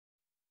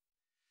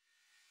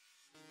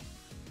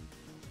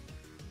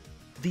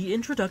The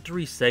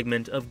introductory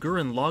segment of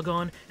Gurren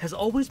Lagann has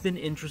always been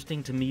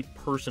interesting to me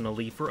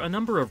personally for a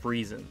number of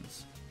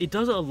reasons. It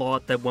does a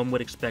lot that one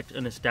would expect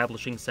an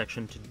establishing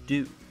section to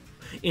do,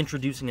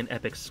 introducing an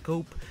epic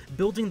scope,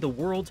 building the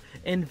world,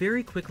 and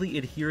very quickly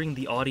adhering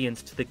the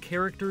audience to the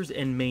characters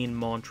and main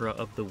mantra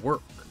of the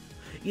work.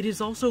 It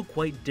is also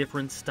quite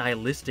different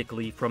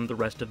stylistically from the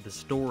rest of the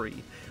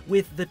story,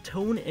 with the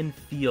tone and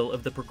feel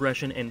of the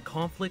progression and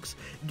conflicts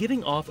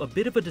giving off a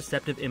bit of a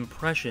deceptive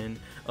impression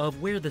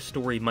of where the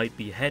story might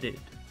be headed.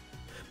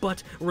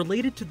 But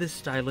related to this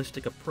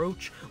stylistic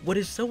approach, what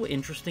is so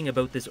interesting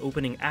about this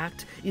opening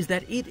act is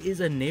that it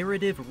is a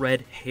narrative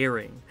red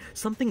herring,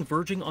 something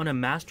verging on a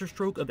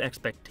masterstroke of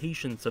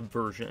expectation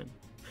subversion.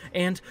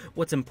 And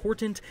what's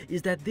important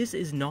is that this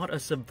is not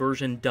a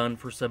subversion done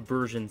for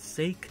subversion's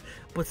sake,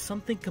 but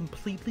something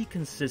completely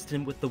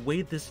consistent with the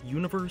way this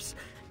universe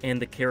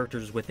and the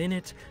characters within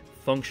it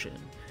function,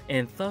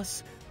 and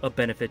thus a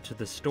benefit to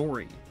the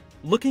story.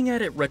 Looking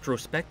at it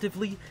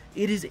retrospectively,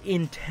 it is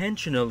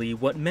intentionally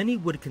what many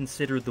would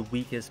consider the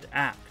weakest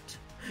act,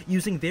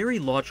 using very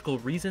logical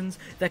reasons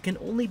that can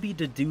only be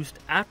deduced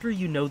after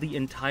you know the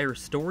entire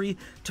story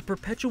to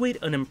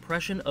perpetuate an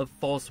impression of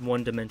false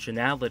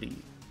one-dimensionality.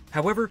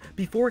 However,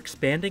 before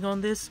expanding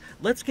on this,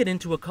 let's get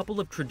into a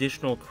couple of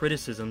traditional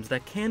criticisms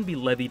that can be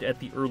levied at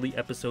the early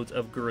episodes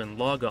of Gurren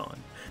Lagann,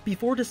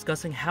 before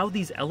discussing how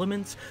these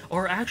elements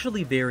are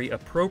actually very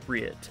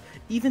appropriate,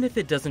 even if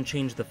it doesn't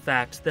change the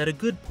fact that a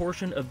good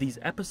portion of these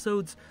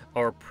episodes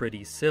are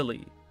pretty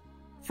silly.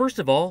 First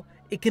of all,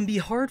 it can be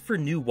hard for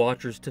new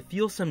watchers to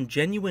feel some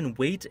genuine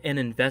weight and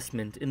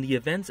investment in the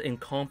events and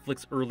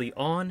conflicts early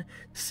on,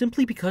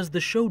 simply because the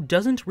show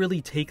doesn't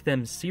really take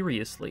them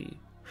seriously.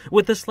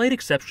 With the slight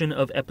exception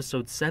of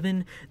episode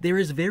 7, there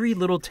is very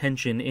little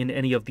tension in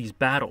any of these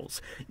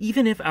battles,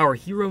 even if our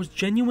heroes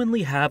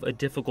genuinely have a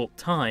difficult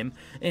time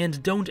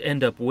and don't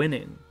end up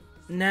winning.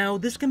 Now,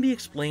 this can be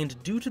explained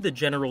due to the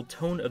general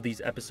tone of these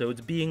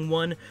episodes being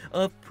one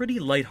of pretty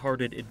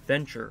lighthearted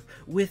adventure,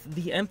 with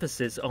the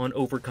emphasis on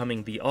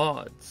overcoming the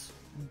odds.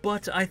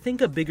 But I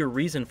think a bigger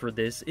reason for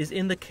this is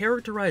in the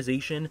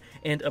characterization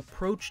and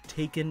approach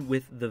taken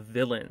with the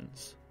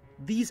villains.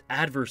 These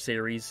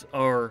adversaries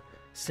are,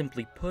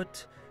 simply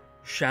put,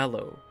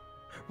 shallow,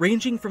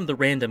 ranging from the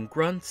random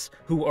grunts,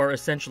 who are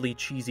essentially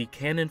cheesy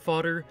cannon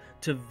fodder,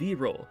 to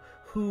Viral,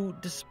 who,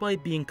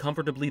 despite being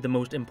comfortably the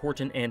most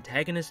important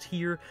antagonist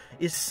here,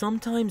 is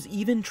sometimes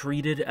even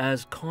treated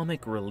as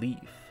comic relief.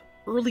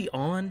 Early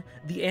on,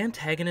 the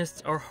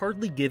antagonists are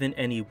hardly given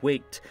any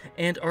weight,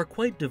 and are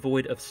quite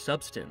devoid of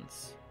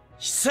substance.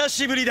 久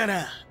しぶりだ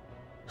な、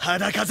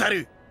裸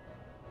猿。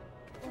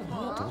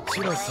ど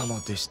ちら様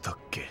でしたっ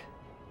け?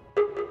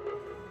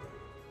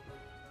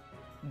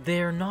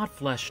 They're not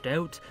fleshed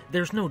out,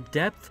 there's no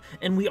depth,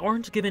 and we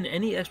aren't given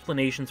any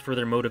explanations for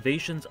their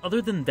motivations other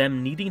than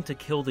them needing to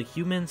kill the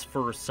humans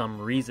for some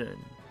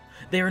reason.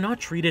 They are not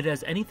treated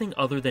as anything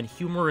other than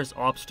humorous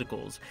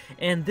obstacles,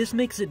 and this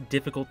makes it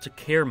difficult to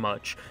care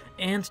much,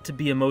 and to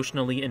be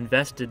emotionally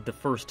invested the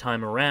first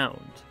time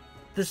around.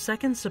 The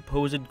second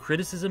supposed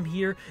criticism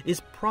here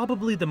is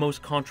probably the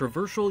most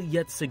controversial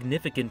yet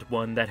significant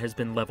one that has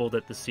been leveled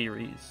at the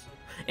series.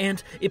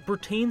 And it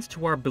pertains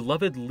to our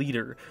beloved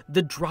leader,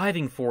 the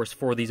driving force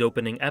for these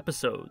opening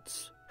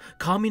episodes.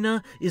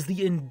 Kamina is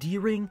the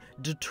endearing,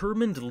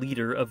 determined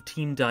leader of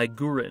Team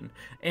Daiguren,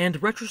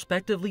 and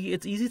retrospectively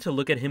it's easy to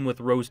look at him with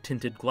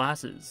rose-tinted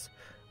glasses.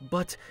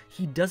 But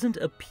he doesn't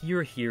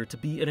appear here to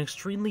be an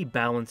extremely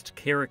balanced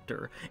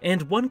character,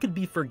 and one could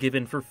be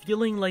forgiven for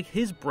feeling like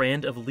his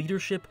brand of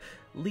leadership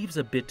leaves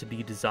a bit to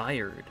be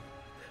desired.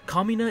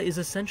 Kamina is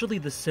essentially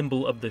the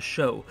symbol of the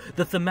show,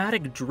 the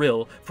thematic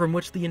drill from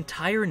which the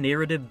entire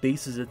narrative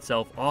bases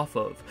itself off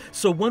of,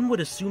 so one would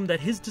assume that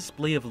his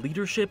display of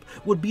leadership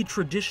would be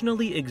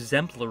traditionally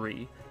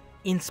exemplary,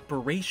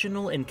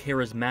 inspirational and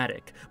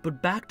charismatic,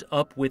 but backed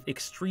up with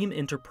extreme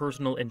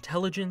interpersonal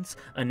intelligence,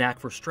 a knack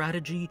for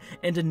strategy,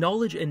 and a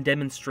knowledge and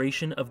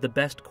demonstration of the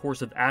best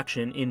course of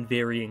action in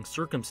varying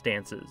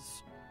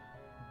circumstances.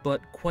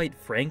 But quite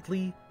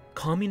frankly,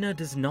 Kamina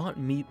does not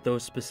meet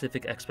those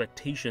specific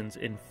expectations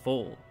in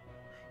full.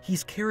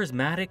 He's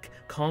charismatic,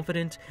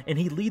 confident, and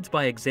he leads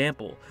by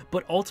example,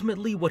 but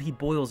ultimately what he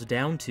boils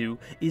down to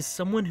is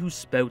someone who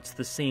spouts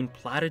the same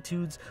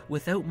platitudes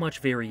without much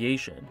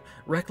variation,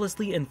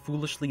 recklessly and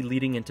foolishly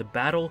leading into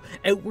battle,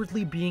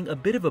 outwardly being a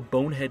bit of a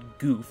bonehead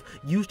goof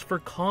used for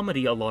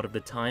comedy a lot of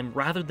the time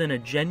rather than a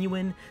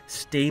genuine,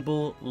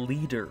 stable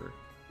leader.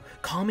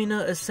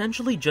 Kamina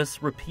essentially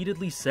just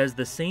repeatedly says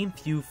the same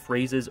few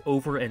phrases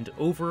over and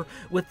over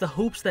with the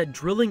hopes that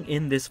drilling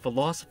in this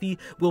philosophy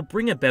will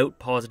bring about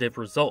positive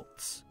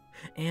results.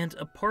 And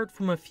apart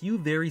from a few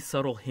very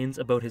subtle hints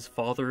about his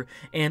father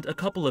and a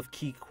couple of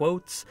key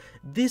quotes,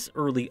 this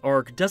early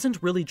arc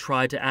doesn't really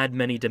try to add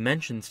many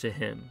dimensions to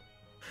him.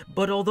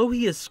 But although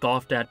he is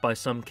scoffed at by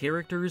some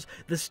characters,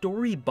 the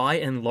story by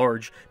and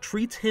large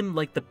treats him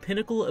like the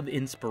pinnacle of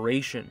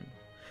inspiration.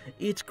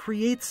 It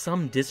creates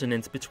some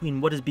dissonance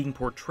between what is being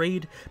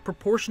portrayed,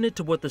 proportionate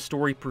to what the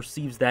story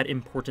perceives that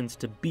importance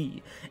to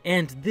be,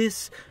 and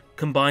this,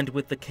 combined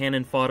with the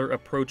cannon fodder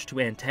approach to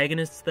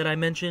antagonists that I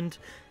mentioned,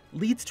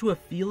 leads to a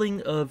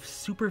feeling of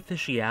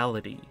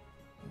superficiality.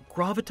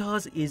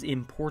 Gravitas is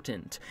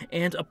important,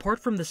 and apart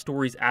from the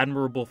story's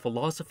admirable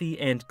philosophy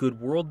and good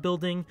world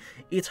building,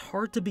 it's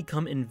hard to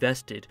become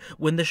invested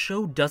when the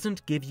show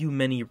doesn't give you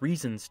many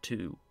reasons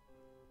to.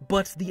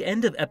 But the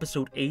end of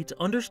episode 8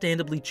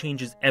 understandably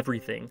changes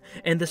everything,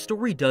 and the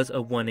story does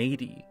a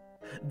 180.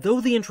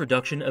 Though the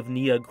introduction of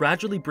Nia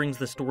gradually brings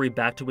the story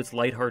back to its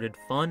lighthearted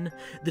fun,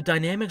 the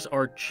dynamics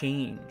are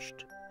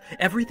changed.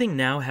 Everything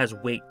now has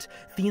weight,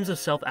 themes of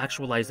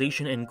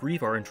self-actualization and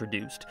grief are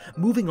introduced,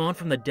 moving on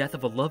from the death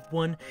of a loved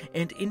one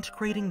and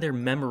integrating their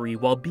memory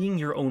while being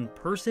your own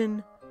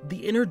person.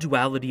 The inner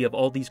duality of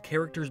all these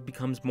characters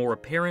becomes more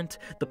apparent,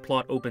 the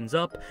plot opens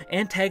up,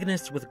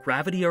 antagonists with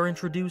gravity are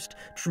introduced,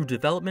 true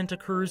development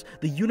occurs,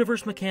 the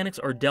universe mechanics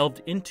are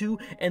delved into,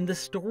 and the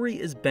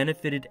story is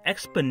benefited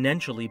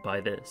exponentially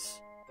by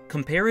this.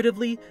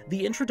 Comparatively,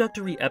 the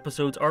introductory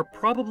episodes are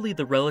probably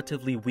the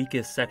relatively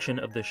weakest section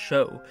of the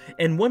show,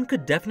 and one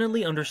could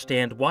definitely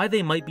understand why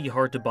they might be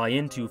hard to buy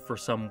into for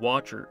some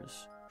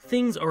watchers.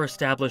 Things are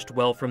established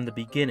well from the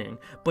beginning,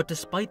 but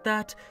despite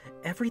that,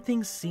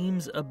 everything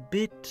seems a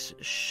bit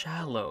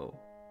shallow.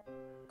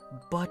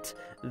 But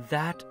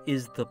that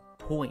is the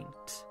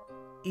point.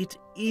 It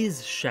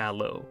is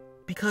shallow,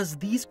 because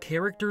these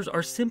characters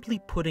are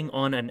simply putting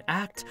on an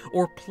act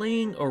or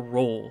playing a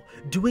role,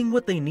 doing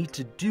what they need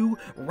to do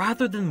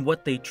rather than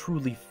what they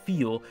truly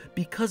feel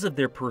because of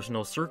their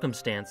personal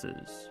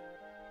circumstances.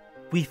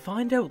 We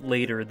find out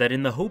later that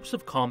in the hopes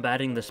of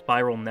combating the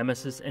spiral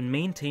nemesis and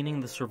maintaining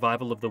the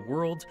survival of the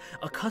world,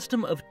 a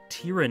custom of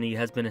tyranny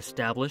has been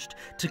established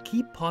to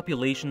keep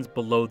populations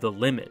below the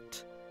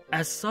limit.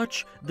 As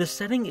such, the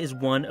setting is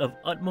one of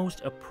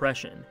utmost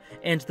oppression,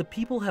 and the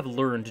people have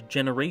learned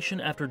generation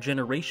after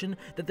generation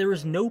that there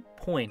is no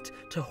point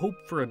to hope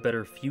for a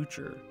better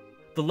future.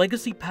 The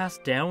legacy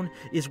passed down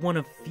is one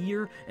of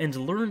fear and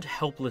learned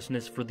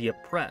helplessness for the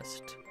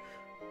oppressed.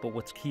 But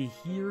what's key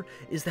here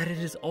is that it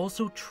is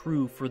also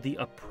true for the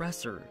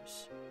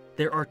oppressors.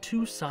 There are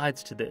two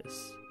sides to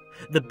this.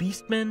 The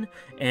Beastmen,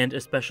 and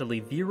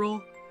especially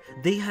Viral,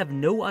 they have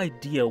no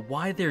idea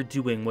why they're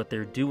doing what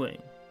they're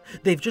doing.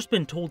 They've just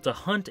been told to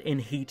hunt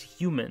and hate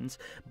humans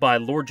by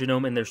Lord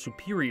Genome and their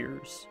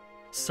superiors.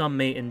 Some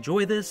may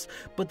enjoy this,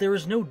 but there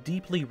is no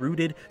deeply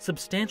rooted,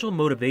 substantial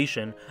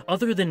motivation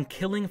other than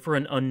killing for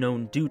an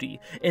unknown duty,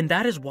 and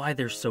that is why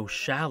they're so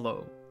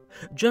shallow.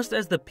 Just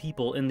as the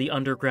people in the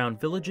underground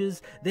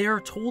villages, they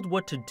are told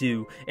what to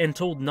do and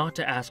told not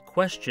to ask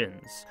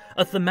questions,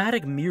 a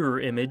thematic mirror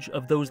image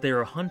of those they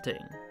are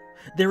hunting.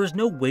 There is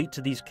no weight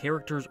to these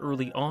characters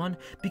early on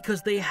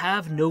because they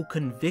have no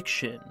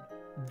conviction.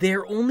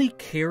 They're only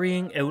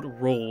carrying out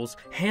roles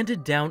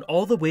handed down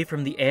all the way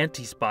from the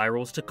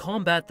anti-spirals to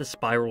combat the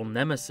spiral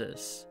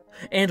nemesis.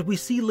 And we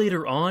see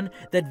later on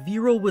that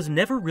Viral was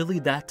never really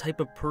that type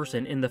of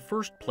person in the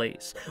first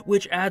place,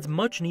 which adds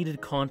much needed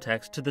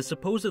context to the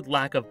supposed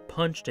lack of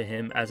punch to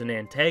him as an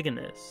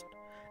antagonist.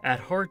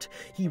 At heart,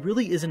 he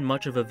really isn't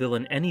much of a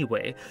villain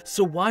anyway,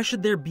 so why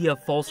should there be a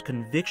false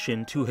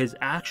conviction to his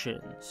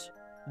actions?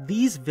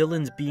 These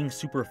villains being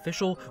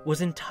superficial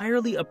was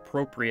entirely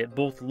appropriate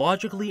both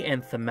logically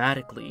and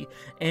thematically,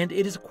 and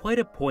it is quite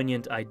a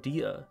poignant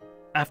idea.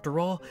 After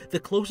all, the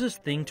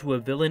closest thing to a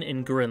villain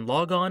in Gurren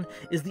Lagann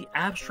is the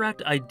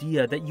abstract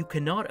idea that you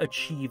cannot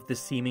achieve the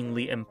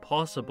seemingly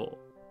impossible.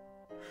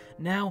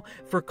 Now,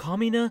 for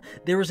Kamina,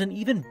 there is an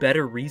even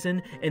better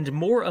reason and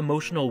more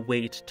emotional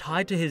weight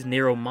tied to his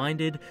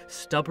narrow-minded,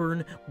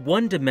 stubborn,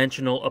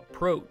 one-dimensional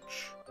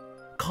approach.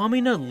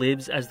 Kamina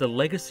lives as the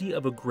legacy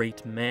of a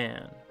great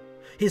man.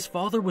 His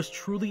father was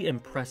truly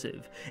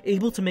impressive,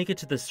 able to make it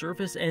to the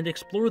surface and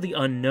explore the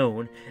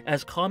unknown,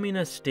 as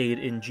Kamina stayed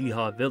in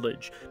Jiha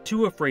village,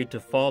 too afraid to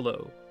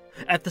follow.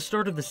 At the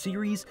start of the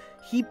series,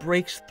 he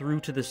breaks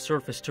through to the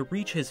surface to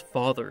reach his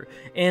father,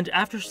 and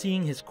after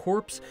seeing his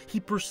corpse, he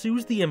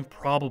pursues the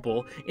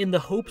improbable in the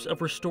hopes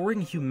of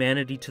restoring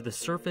humanity to the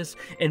surface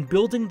and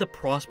building the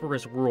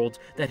prosperous world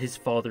that his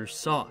father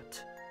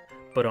sought.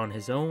 But on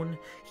his own,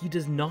 he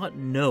does not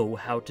know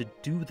how to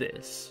do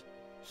this.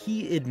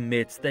 He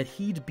admits that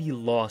he'd be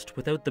lost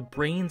without the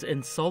brains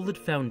and solid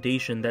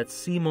foundation that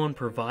Simon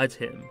provides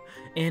him,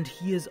 and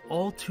he is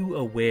all too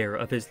aware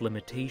of his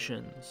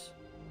limitations.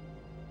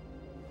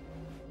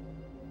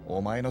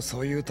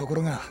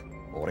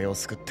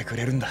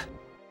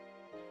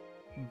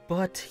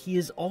 But he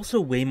is also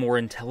way more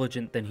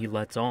intelligent than he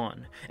lets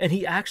on, and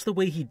he acts the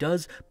way he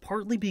does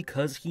partly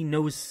because he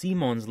knows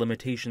Simon's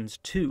limitations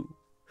too.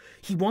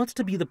 He wants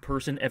to be the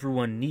person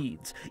everyone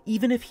needs,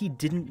 even if he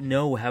didn't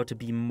know how to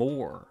be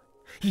more.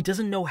 He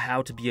doesn't know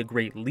how to be a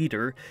great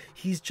leader,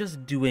 he's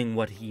just doing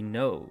what he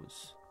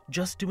knows.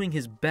 Just doing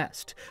his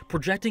best,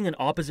 projecting an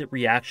opposite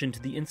reaction to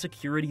the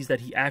insecurities that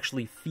he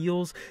actually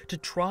feels to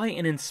try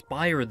and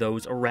inspire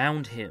those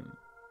around him.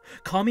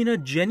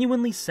 Kamina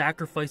genuinely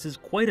sacrifices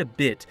quite a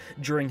bit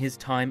during his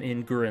time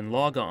in Gurren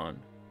Lagann.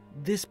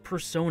 This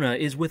persona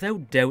is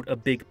without doubt a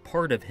big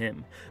part of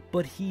him,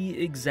 but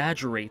he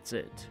exaggerates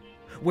it.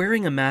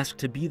 wearing a mask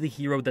to be the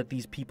hero that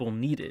these people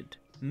needed.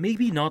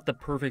 Maybe not the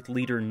perfect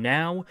leader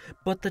now,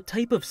 but the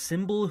type of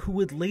symbol who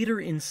would later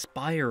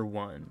inspire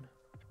one.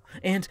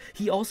 And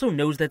he also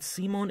knows that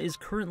Simon is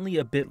currently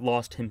a bit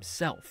lost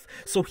himself,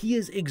 so he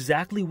is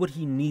exactly what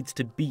he needs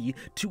to be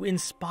to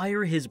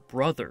inspire his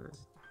brother.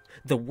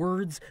 The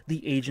words,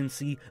 the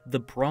agency, the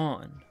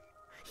brawn.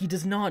 He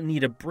does not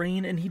need a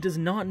brain and he does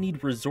not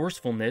need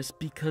resourcefulness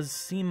because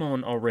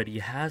Simon already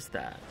has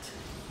that.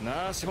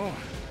 なあシモン、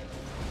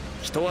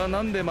人は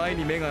なんで前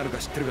に目があるか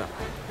知ってるか？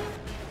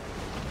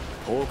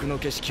遠くの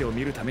景色を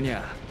見るために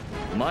は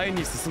前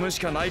に進むし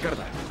かないから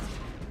だ。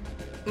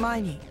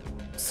前に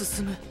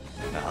進む。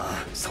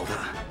ああ、そうだ。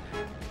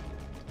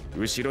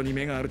後ろに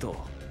目があると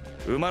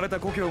生まれた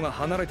故郷が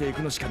離れてい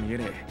くのしか見え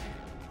ねえ。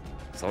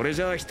それ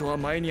じゃあ人は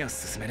前には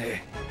進めね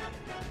え。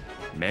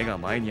目が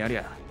前にあり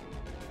ゃ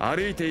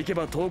歩いていけ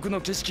ば遠く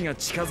の景色が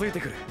近づいて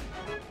くる。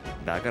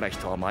だから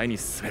人は前に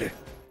進める。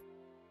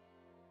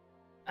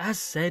As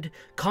said,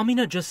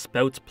 Kamina just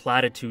spouts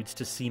platitudes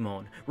to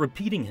Simon,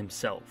 repeating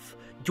himself.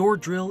 Your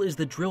drill is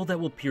the drill that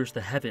will pierce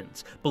the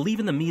heavens. Believe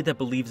in the me that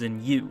believes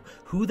in you.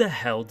 Who the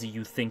hell do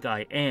you think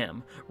I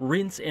am?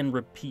 Rinse and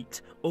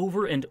repeat,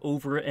 over and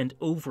over and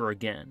over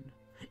again.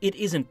 It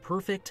isn't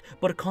perfect,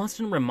 but a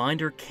constant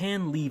reminder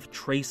can leave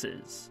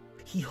traces.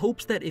 He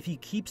hopes that if he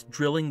keeps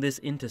drilling this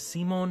into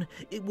Simon,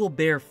 it will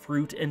bear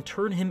fruit and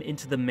turn him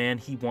into the man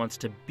he wants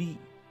to be.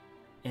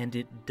 And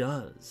it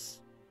does.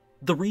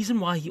 The reason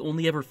why he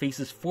only ever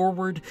faces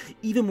forward,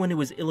 even when it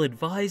was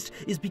ill-advised,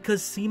 is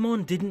because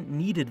Simon didn't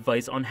need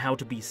advice on how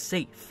to be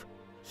safe.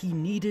 He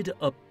needed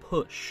a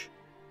push.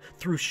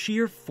 Through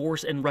sheer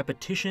force and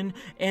repetition,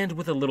 and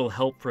with a little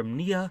help from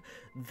Nia,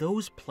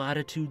 those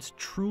platitudes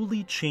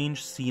truly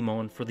changed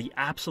Simon for the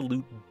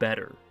absolute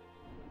better.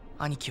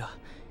 兄貴は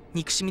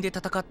憎しみで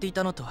戦ってい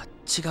たのとは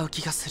違う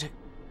気がする。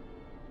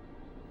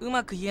う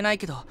まく言えない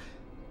けど、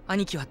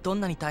兄貴はどん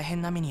なに大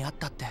変な目にあっ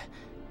たって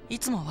い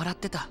つも笑っ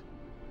てた。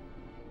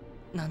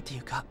なんてい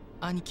うか、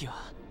兄貴は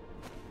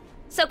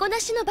底な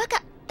しのバ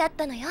カだっ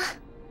たのよ。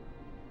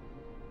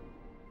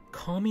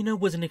Kamina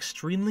was an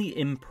extremely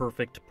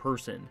imperfect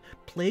person,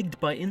 plagued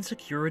by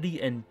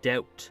insecurity and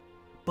doubt.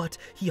 But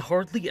he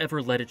hardly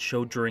ever let it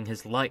show during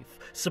his life,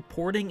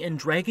 supporting and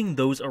dragging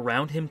those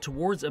around him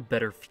towards a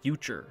better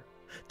future.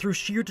 Through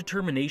sheer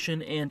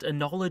determination and a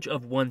knowledge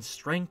of one's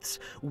strengths,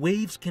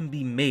 waves can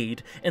be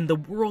made and the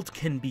world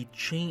can be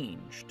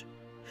changed.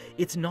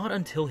 It's not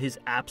until his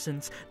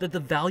absence that the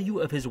value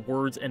of his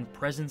words and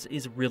presence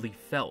is really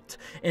felt,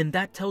 and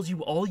that tells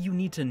you all you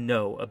need to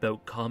know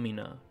about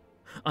Kamina.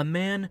 A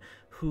man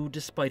who,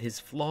 despite his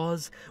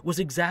flaws, was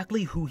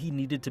exactly who he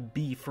needed to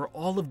be for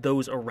all of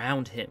those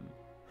around him.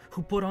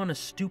 Who put on a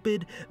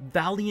stupid,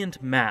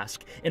 valiant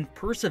mask and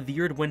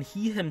persevered when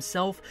he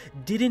himself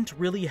didn't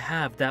really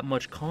have that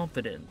much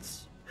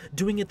confidence,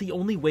 doing it the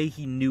only way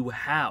he knew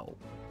how.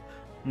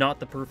 Not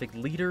the perfect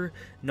leader,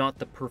 not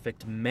the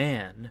perfect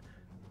man,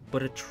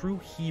 but a true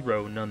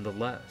hero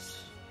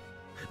nonetheless.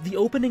 The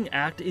opening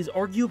act is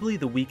arguably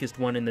the weakest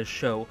one in the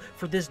show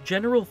for this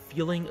general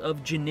feeling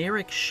of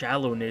generic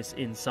shallowness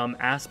in some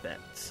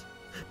aspects.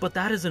 But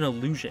that is an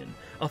illusion,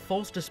 a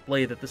false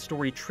display that the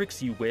story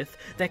tricks you with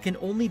that can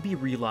only be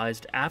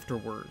realized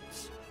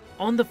afterwards.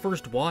 On the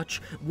first watch,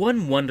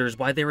 one wonders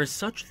why there is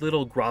such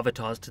little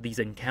gravitas to these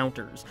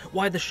encounters,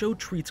 why the show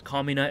treats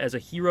Kamina as a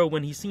hero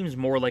when he seems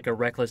more like a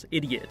reckless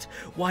idiot,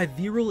 why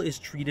Viral is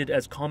treated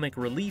as comic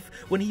relief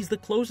when he's the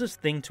closest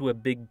thing to a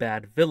big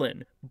bad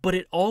villain, but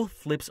it all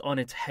flips on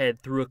its head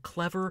through a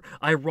clever,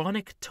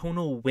 ironic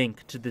tonal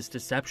wink to this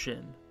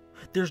deception.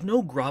 There's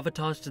no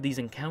gravitas to these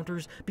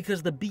encounters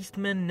because the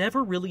Beastmen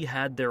never really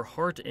had their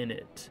heart in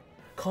it.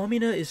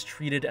 Kamina is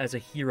treated as a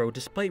hero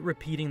despite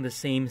repeating the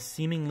same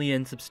seemingly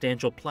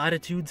insubstantial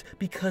platitudes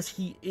because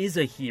he is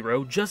a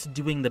hero just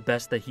doing the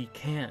best that he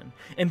can,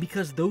 and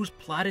because those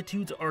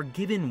platitudes are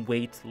given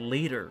weight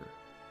later.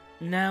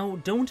 Now,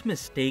 don't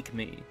mistake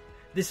me.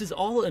 This is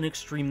all an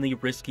extremely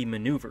risky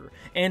maneuver,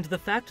 and the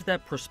fact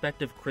that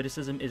prospective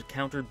criticism is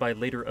countered by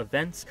later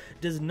events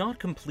does not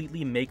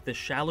completely make the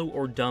shallow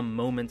or dumb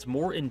moments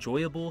more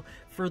enjoyable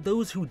for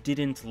those who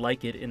didn't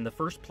like it in the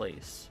first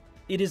place.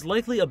 It is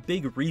likely a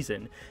big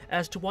reason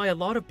as to why a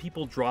lot of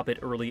people drop it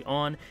early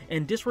on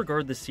and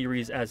disregard the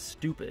series as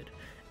stupid,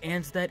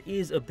 and that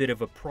is a bit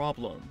of a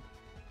problem.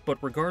 But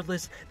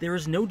regardless, there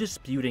is no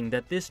disputing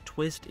that this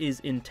twist is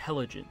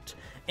intelligent,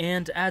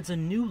 and adds a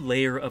new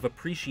layer of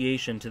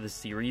appreciation to the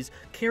series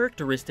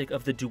characteristic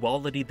of the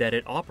duality that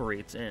it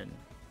operates in.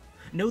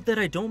 Note that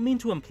I don't mean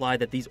to imply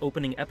that these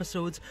opening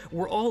episodes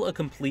were all a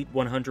complete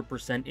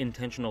 100%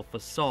 intentional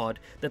facade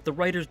that the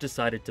writers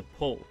decided to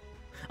pull.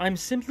 I'm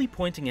simply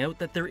pointing out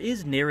that there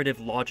is narrative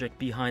logic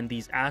behind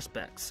these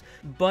aspects,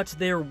 but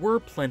there were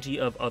plenty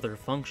of other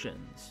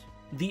functions.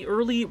 The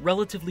early,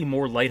 relatively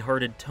more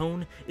lighthearted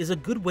tone is a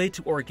good way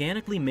to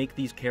organically make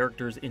these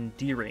characters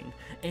endearing,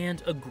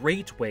 and a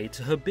great way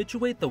to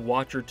habituate the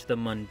watcher to the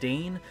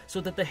mundane so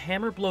that the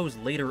hammer blows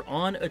later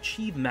on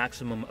achieve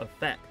maximum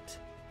effect.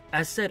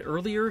 As said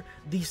earlier,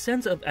 the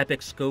sense of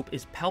epic scope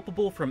is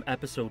palpable from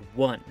Episode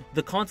 1,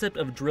 the concept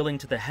of drilling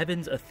to the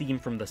heavens a theme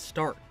from the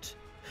start.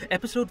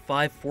 Episode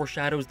 5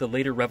 foreshadows the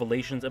later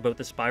revelations about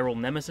the spiral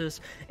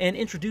nemesis and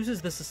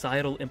introduces the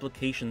societal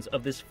implications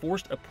of this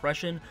forced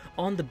oppression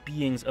on the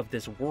beings of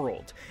this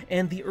world,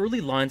 and the early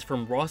lines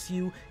from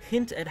Rossyu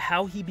hint at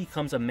how he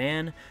becomes a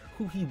man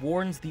who he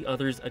warns the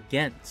others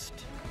against.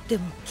 で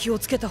も気を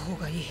つけた方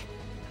がいい。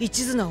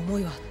一途な思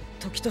いは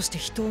時として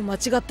人を間違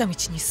った道に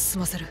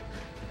進ませる。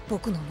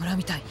僕の村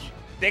みたいに。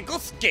でこ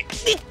すけ。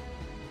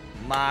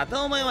ま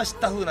たお前は知っ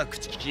た風な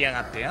口聞きや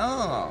がって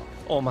よ。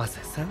おま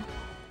せさん。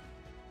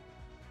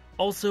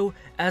Also,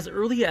 as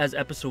early as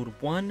Episode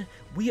 1,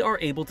 we are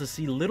able to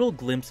see little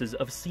glimpses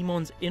of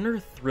Simon's inner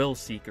thrill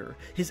seeker,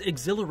 his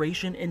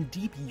exhilaration and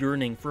deep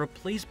yearning for a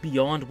place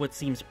beyond what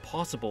seems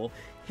possible,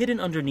 hidden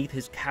underneath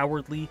his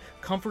cowardly,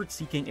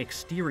 comfort-seeking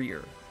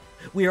exterior.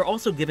 We are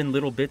also given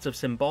little bits of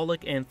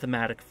symbolic and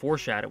thematic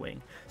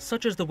foreshadowing,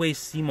 such as the way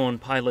Simon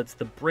pilots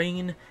the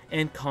brain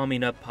and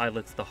Kamina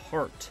pilots the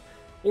heart,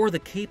 or the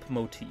cape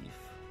motif.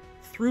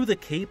 Through the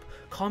cape,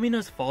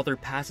 Kamina's father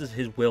passes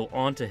his will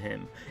onto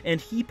him, and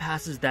he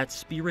passes that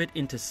spirit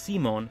into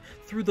Simon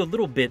through the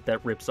little bit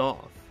that rips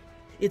off.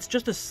 It's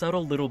just a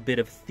subtle little bit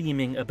of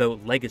theming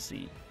about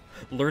legacy,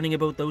 learning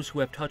about those who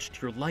have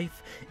touched your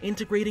life,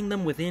 integrating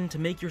them within to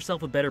make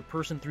yourself a better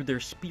person through their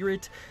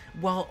spirit,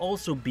 while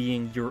also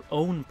being your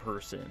own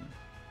person.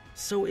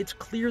 So it's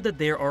clear that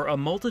there are a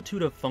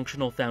multitude of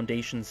functional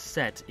foundations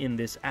set in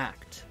this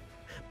act.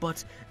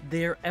 But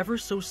they're ever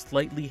so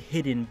slightly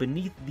hidden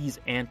beneath these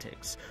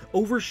antics,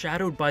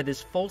 overshadowed by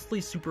this falsely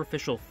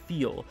superficial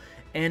feel,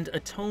 and a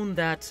tone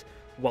that,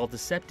 while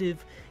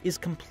deceptive, is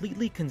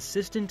completely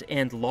consistent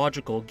and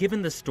logical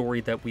given the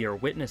story that we are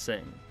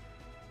witnessing.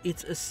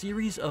 It's a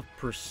series of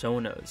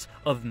personas,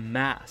 of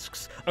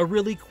masks, a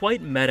really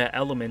quite meta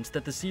element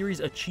that the series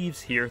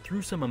achieves here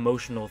through some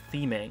emotional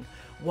theming,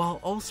 while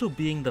also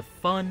being the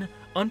fun,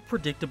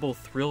 unpredictable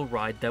thrill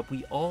ride that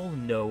we all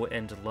know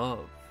and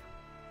love.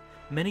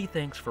 Many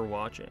thanks for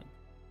watching.